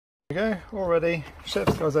There we go, all ready.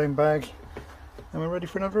 Chef's got his own bag, and we're ready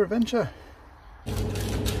for another adventure. And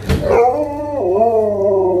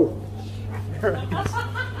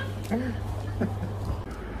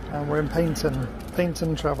we're in Paynton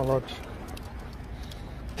Travelodge.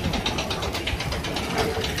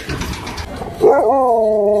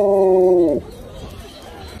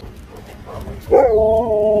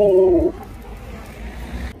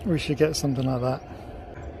 We should get something like that.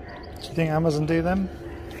 Do you think Amazon do them?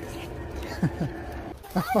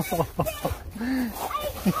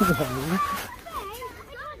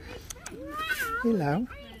 Hello.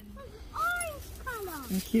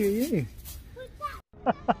 How cute are you?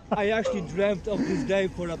 I actually dreamt of this day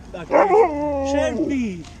for a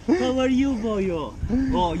Sherpa, how are you, boyo?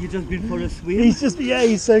 Oh, you just been for a swim?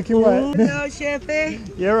 He's soaking wet. Hello,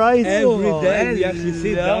 Sherpa. You're right. Every day we actually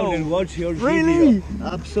sit down and watch your video.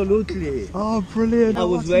 Absolutely. Oh, brilliant. I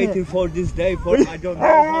was waiting for this day for I don't know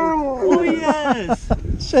how. Oh yes!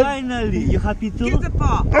 Finally, you happy too? Give the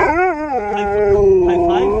paw. High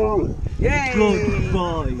five? Yay! Good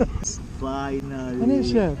boy. Finally. And it's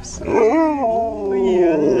Chefs. Oh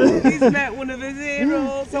yeah. He's met one of his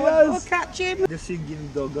heroes, so I'll catch him. The singing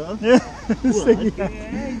dogger. Yeah.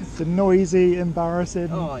 Yeah. The noisy, embarrassing,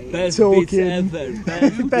 Best talking. bits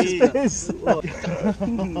ever. Best bits.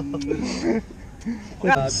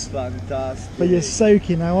 That's fantastic. But you're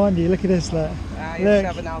soaking now, aren't you? Look at this, look. He used to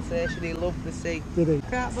have an Alsatian, he loved the sea. Did he?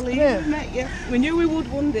 Can't believe we met you. We knew we would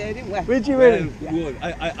one day, didn't we? Did you really? Good.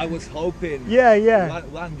 I was hoping. Yeah.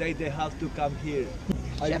 One day they have to come here.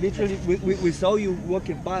 I literally, we saw you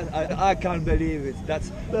walking past. I can't believe it. That's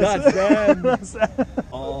them. That's them.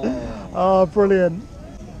 Oh, brilliant.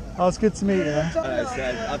 Oh, it's good to meet you. I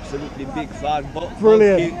said absolutely big fan.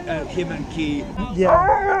 Brilliant. Him and Key.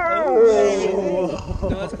 Yeah. No,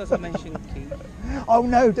 it's because I mentioned Key. Oh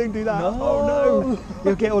no, don't do that. No. Oh no.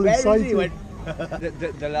 You'll get all excited.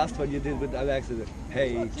 The last one you did with Alex is,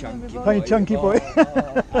 hey, chunky boy. Hey, chunky boy.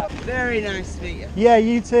 Very nice to meet you. Yeah,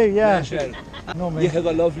 you too, yeah. Not me. You have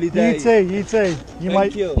a lovely day. You too. You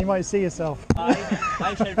might see yourself. Bye,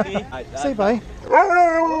 Sherpa. Say bye.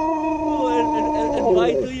 And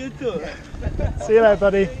bye to you too. See you later,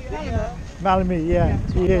 buddy. Malamute, yeah.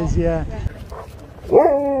 He is, yeah.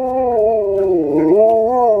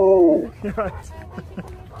 You're right.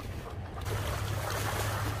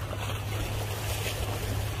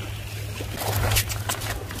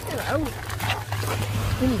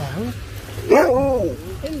 Hello.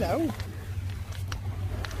 Hello.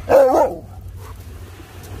 Hello.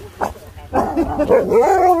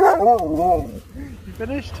 Hello. You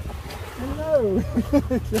finished? Hello.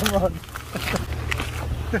 Come on.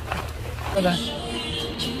 Hello.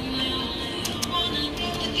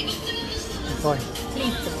 Fine.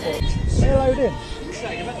 Are they allowed in?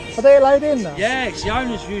 Are they allowed in now? Yeah, it's the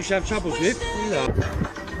owners we used to have troubles with.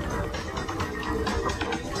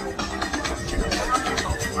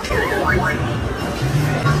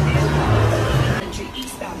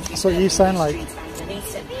 That's what you sound like.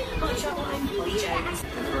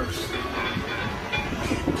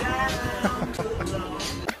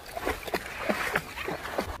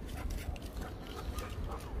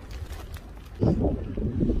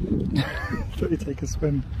 Thought you'd take a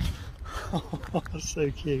swim. Oh,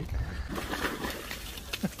 so cute.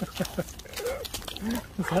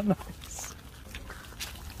 Is that nice?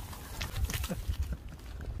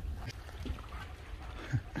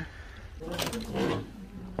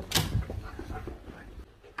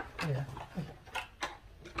 Yeah.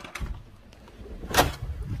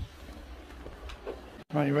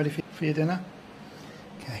 Right, you ready for your dinner?